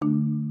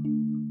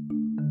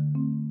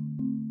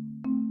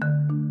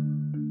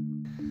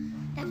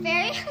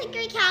Very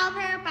Hungry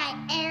Caterpillar by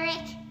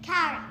Eric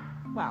Carey.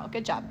 Wow,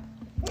 good job.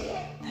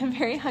 The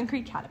Very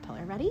Hungry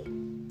Caterpillar. Ready?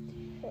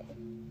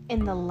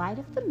 In the light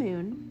of the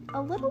moon,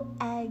 a little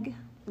egg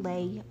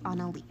lay on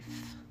a leaf.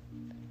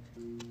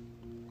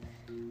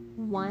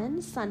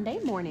 One Sunday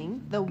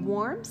morning, the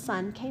warm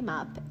sun came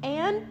up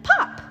and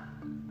pop!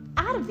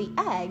 Out of the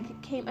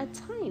egg came a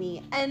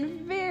tiny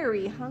and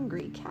very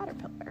hungry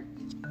caterpillar.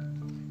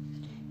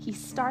 He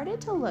started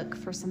to look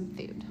for some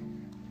food.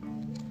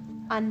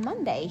 On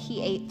Monday,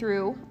 he ate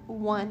through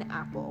one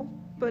apple,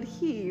 but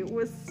he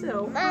was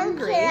still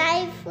hungry.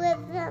 Can I flip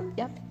them?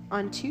 Yep.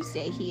 On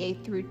Tuesday, he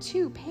ate through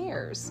 2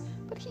 pears,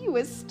 but he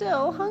was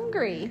still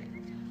hungry.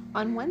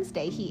 On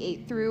Wednesday, he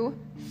ate through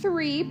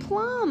 3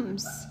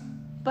 plums,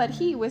 but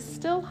he was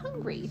still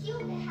hungry.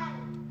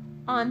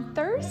 On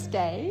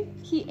Thursday,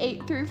 he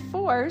ate through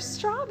 4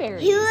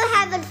 strawberries. You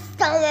have a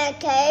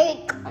stomach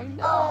ache. I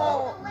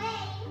know.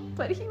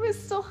 But he was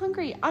still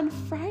hungry. On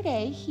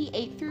Friday, he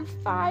ate through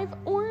 5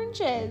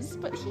 oranges,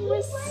 but he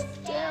was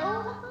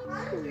still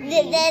hungry.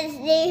 The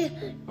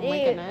Oh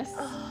my goodness.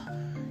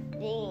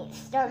 The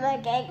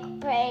stomach ache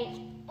break.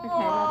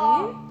 Okay,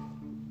 ready?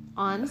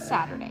 On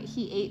Saturday,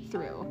 he ate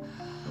through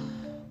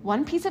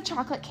 1 piece of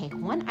chocolate cake,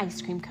 1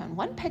 ice cream cone,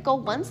 1 pickle,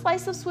 1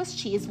 slice of Swiss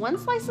cheese, 1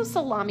 slice of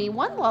salami,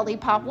 1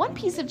 lollipop, 1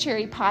 piece of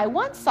cherry pie,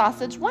 1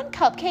 sausage, 1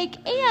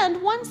 cupcake,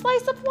 and 1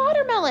 slice of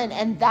watermelon.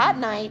 And that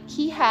night,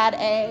 he had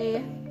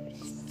a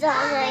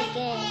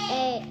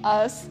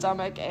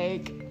stomach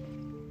ache.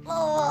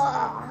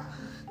 Oh.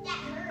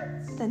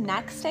 The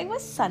next day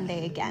was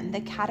Sunday again. The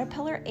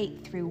caterpillar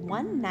ate through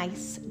 1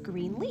 nice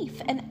green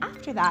leaf, and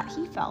after that,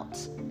 he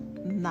felt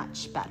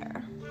much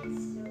better.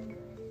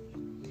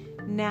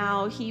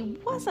 Now, he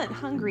wasn't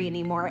hungry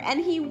anymore, and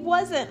he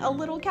wasn't a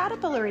little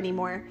caterpillar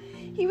anymore.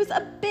 He was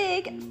a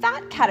big,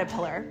 fat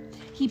caterpillar.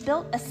 He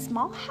built a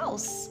small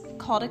house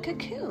called a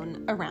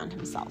cocoon around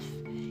himself.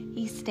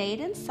 He stayed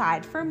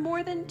inside for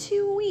more than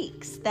 2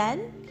 weeks.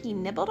 Then he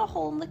nibbled a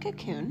hole in the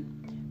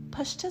cocoon,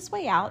 pushed his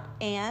way out,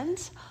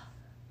 and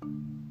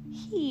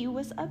he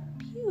was a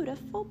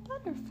beautiful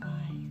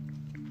butterfly.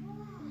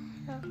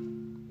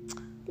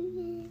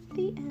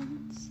 The end.